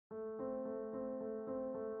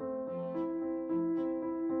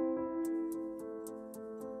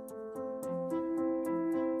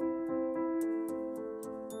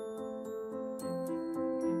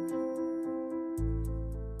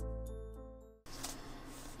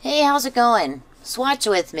Hey, how's it going? Swatch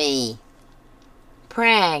with me.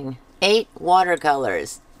 Prang, 8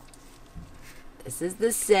 watercolors. This is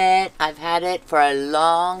the set. I've had it for a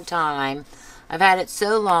long time. I've had it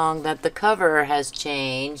so long that the cover has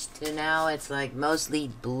changed to now it's like mostly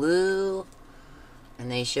blue. And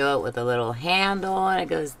they show it with a little handle and it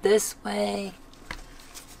goes this way.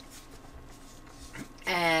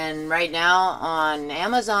 And right now on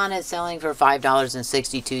Amazon it's selling for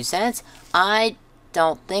 $5.62. I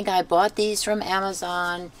don't think I bought these from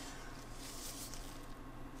Amazon.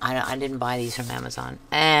 I didn't buy these from Amazon.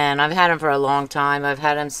 And I've had them for a long time. I've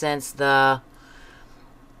had them since the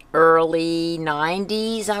early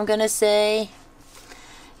 90s, I'm going to say.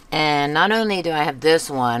 And not only do I have this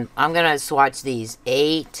one, I'm going to swatch these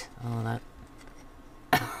 8. Oh,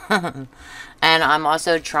 that. And I'm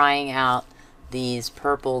also trying out these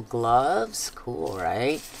purple gloves. Cool,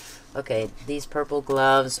 right? Okay, these purple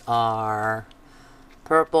gloves are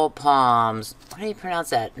Purple Palms. What do you pronounce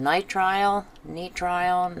that? Nitrile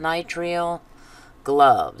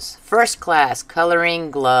gloves. First class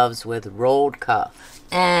coloring gloves with rolled cuff.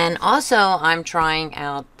 And also I'm trying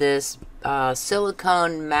out this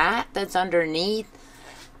silicone mat that's underneath.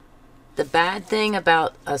 The bad thing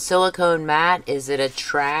about a silicone mat is it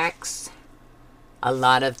attracts a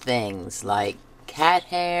lot of things like cat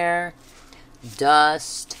hair,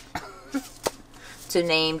 dust, to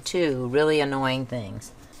name 2 really annoying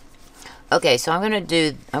things. Okay, so I'm gonna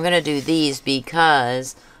do these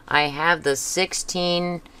because I have the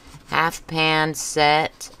 16 half pan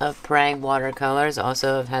set of Prang watercolors.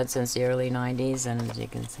 Also I've had since the early 90s, and as you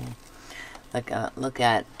can see, look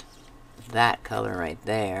at that color right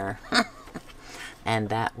there. And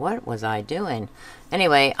that, what was I doing?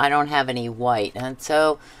 Anyway, I don't have any white, and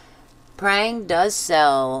so Prang does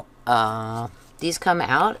sell these come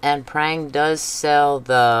out, and Prang does sell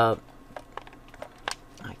the,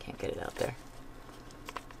 I can't get it out there.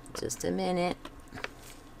 Just a minute.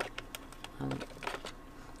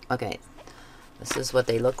 Okay, this is what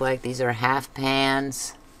they look like. These are half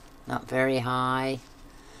pans, not very high.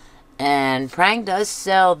 And Prang does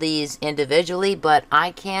sell these individually, but I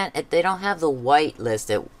can't, they don't have the white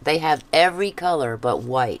listed. They have every color but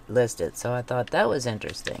white listed, so I thought that was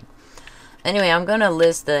interesting. Anyway, I'm going to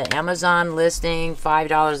list the Amazon listing,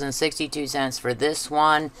 $5.62 for this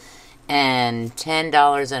one, and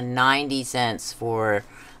 $10.90 for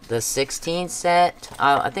the 16 set.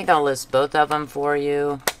 I think I'll list both of them for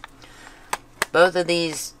you. Both of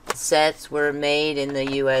these sets were made in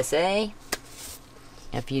the USA,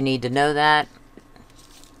 if you need to know that.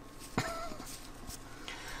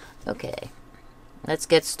 Okay, let's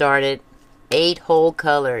get started. 8 whole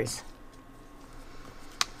colors.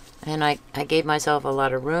 And I gave myself a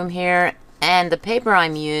lot of room here. And the paper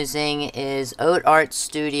I'm using is Haute Art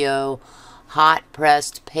Studio hot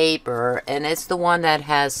pressed paper. And it's the one that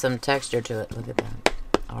has some texture to it. Look at that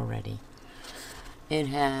already. It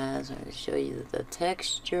has, I'll show you the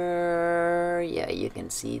texture. Yeah, you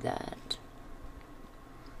can see that.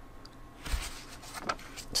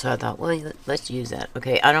 So I thought, well, let's use that.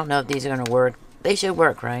 Okay, I don't know if these are going to work. They should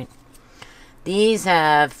work, right? These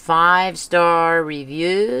have 5-star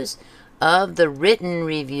reviews of the written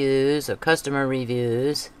reviews or customer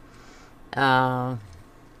reviews. Oh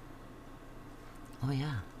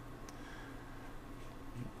yeah.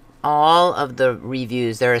 All of the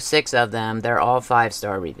reviews, there are 6 of them, they're all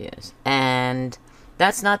 5-star reviews. And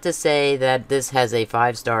that's not to say that this has a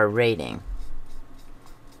 5-star rating.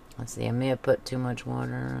 Let's see, I may have put too much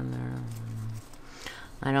water on there.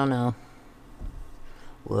 I don't know.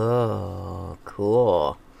 Whoa,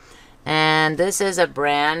 cool. And this is a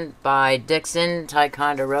brand by Dixon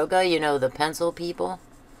Ticonderoga. You know, the pencil people?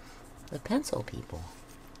 The pencil people.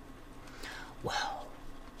 Whoa.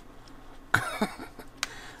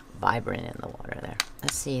 Vibrant in the water there.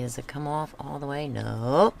 Let's see, does it come off all the way?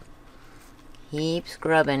 Nope. Keep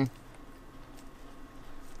scrubbing.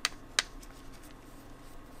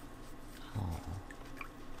 Oh.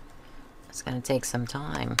 It's going to take some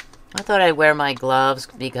time. I thought I'd wear my gloves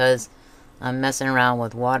because I'm messing around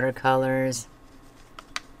with watercolors.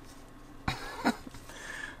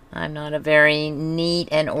 I'm not a very neat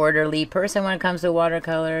and orderly person when it comes to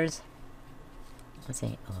watercolors. Let's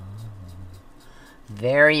see. Oh,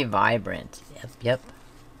 very vibrant. Yep.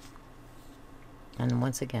 And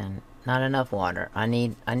once again, not enough water. I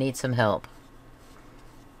need some help.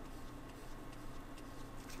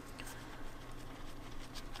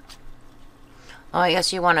 Oh, I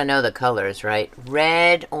guess you want to know the colors, right?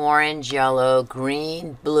 Red, orange, yellow,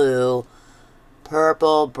 green, blue,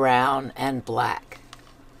 purple, brown, and black.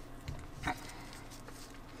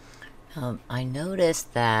 I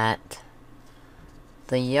noticed that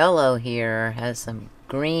the yellow here has some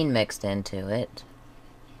green mixed into it.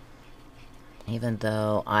 Even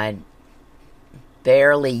though I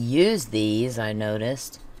barely use these, I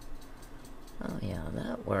noticed. Oh yeah,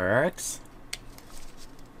 that works.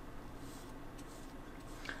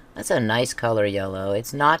 That's a nice color yellow.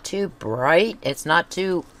 It's not too bright. It's not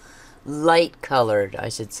too light colored, I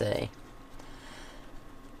should say.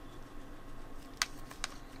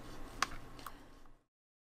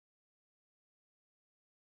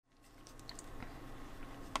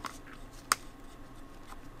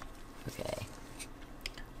 Okay.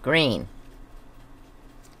 Green.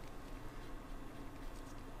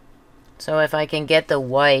 So if I can get the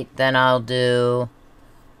white, then I'll do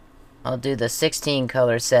the 16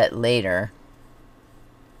 color set later.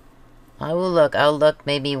 I'll look,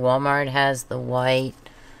 maybe Walmart has the white.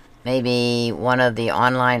 Maybe one of the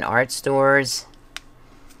online art stores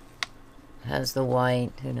has the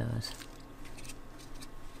white. Who knows?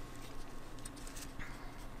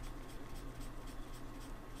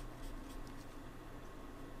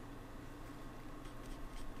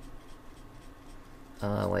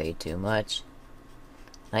 Oh, way too much.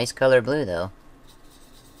 Nice color blue, though.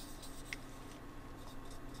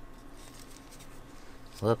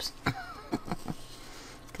 Whoops.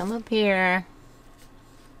 Come up here.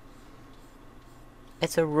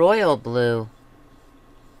 It's a royal blue.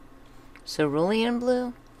 Cerulean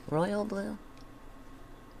blue? Royal blue?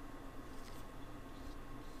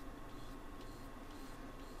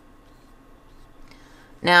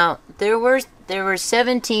 Now, there were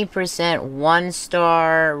 17%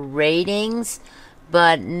 one-star ratings,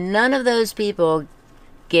 but none of those people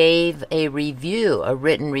gave a review, a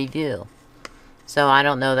written review. So I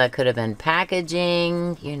don't know, that could have been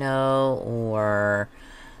packaging, you know, or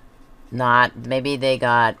not. Maybe they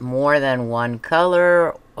got more than one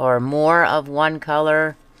color or more of one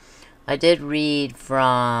color. I did read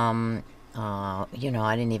from, you know,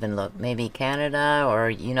 I didn't even look. Maybe Canada or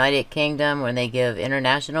United Kingdom when they give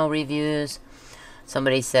international reviews.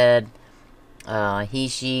 Somebody said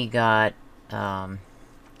she got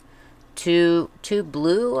two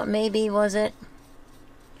blue, maybe, was it?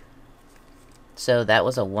 So that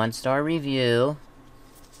was a 1-star review.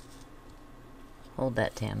 Hold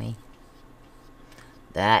that, Tammy.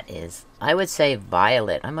 That is, I would say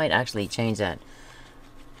violet. I might actually change that.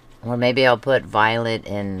 Or maybe I'll put violet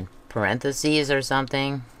in parentheses or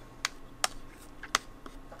something.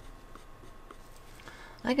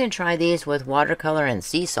 I can try these with watercolor and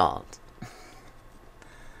sea salt. I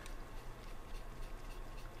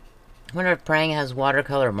wonder if Prang has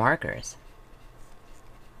watercolor markers.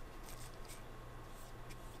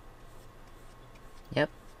 Yep,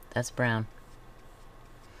 that's brown.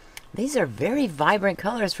 These are very vibrant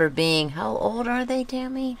colors for being... How old are they,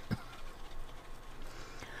 Tammy?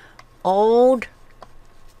 Old?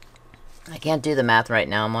 I can't do the math right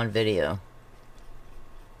now. I'm on video.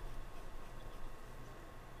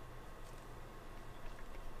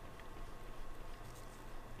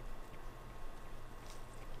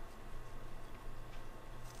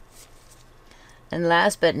 And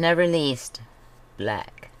last but never least,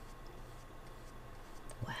 black.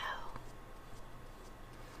 Wow.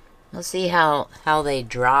 We'll see how they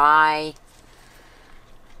dry.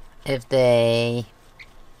 If they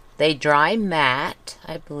dry matte,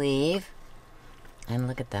 I believe. And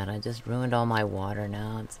look at that, I just ruined all my water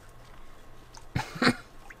now. It's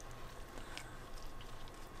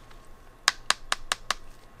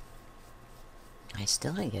I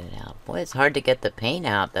still didn't get it out. Boy, it's hard to get the paint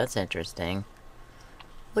out. That's interesting.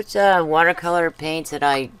 Which watercolor paints did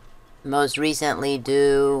I most recently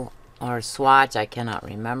do? Or Swatch? I cannot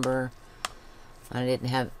remember. I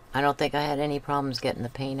don't think I had any problems getting the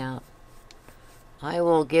paint out. I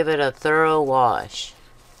will give it a thorough wash.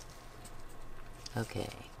 Okay.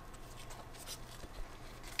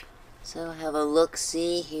 So have a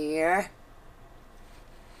look-see here.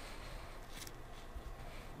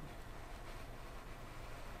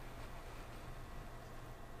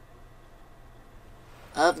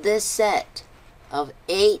 Of this set of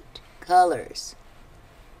 8 colors,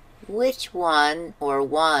 which one or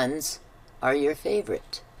ones are your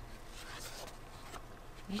favorite?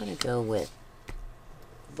 I'm going to go with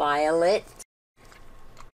violet,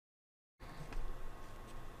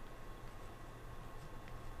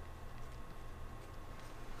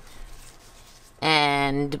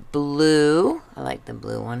 and blue. I like the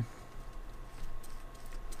blue one.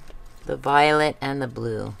 The violet and the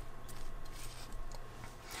blue.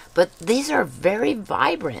 But these are very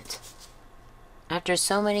vibrant after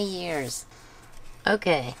so many years.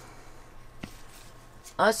 Okay.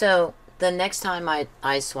 Also, the next time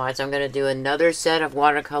I swatch, I'm going to do another set of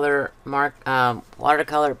watercolor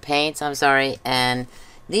paints, I'm sorry, and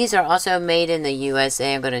these are also made in the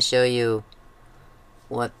USA. I'm going to show you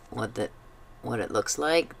what it looks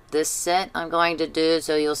like. This set I'm going to do,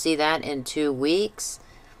 so you'll see that in 2 weeks.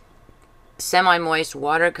 Semi-moist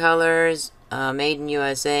watercolors, made in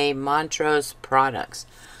USA, Montrose products.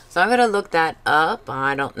 So I'm going to look that up.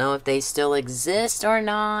 I don't know if they still exist or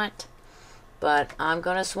not, but I'm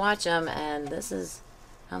going to swatch them, and this is,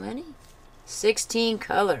 how many? 16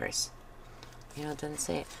 colors. You know, it doesn't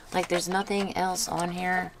say it. Like, there's nothing else on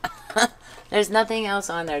here. There's nothing else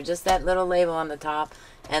on there, just that little label on the top,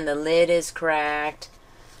 and the lid is cracked.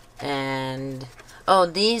 And oh,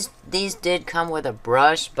 these did come with a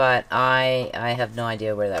brush, but I have no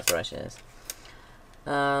idea where that brush is.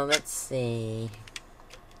 Let's see.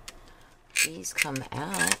 These come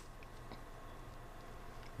out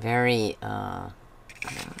very oh,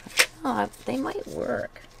 they might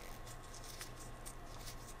work.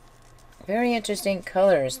 Very interesting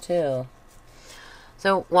colors too.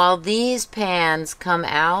 So while these pans come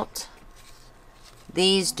out,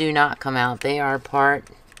 these do not come out. They are part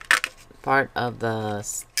of the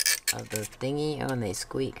thingy. Oh, and they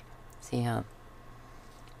squeak. See how?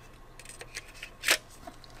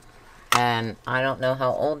 And I don't know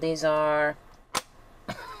how old these are,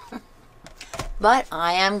 but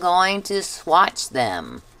I am going to swatch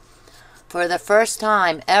them for the first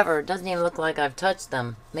time ever. It doesn't even look like I've touched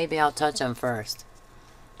them. Maybe I'll touch them first.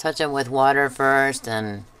 Touch them with water first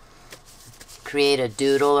and create a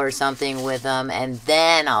doodle or something with them, and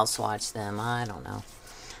then I'll swatch them. I don't know.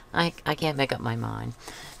 I can't make up my mind.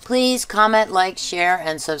 Please comment, like, share,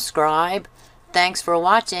 and subscribe. Thanks for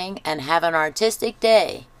watching, and have an artistic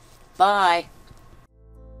day. Bye.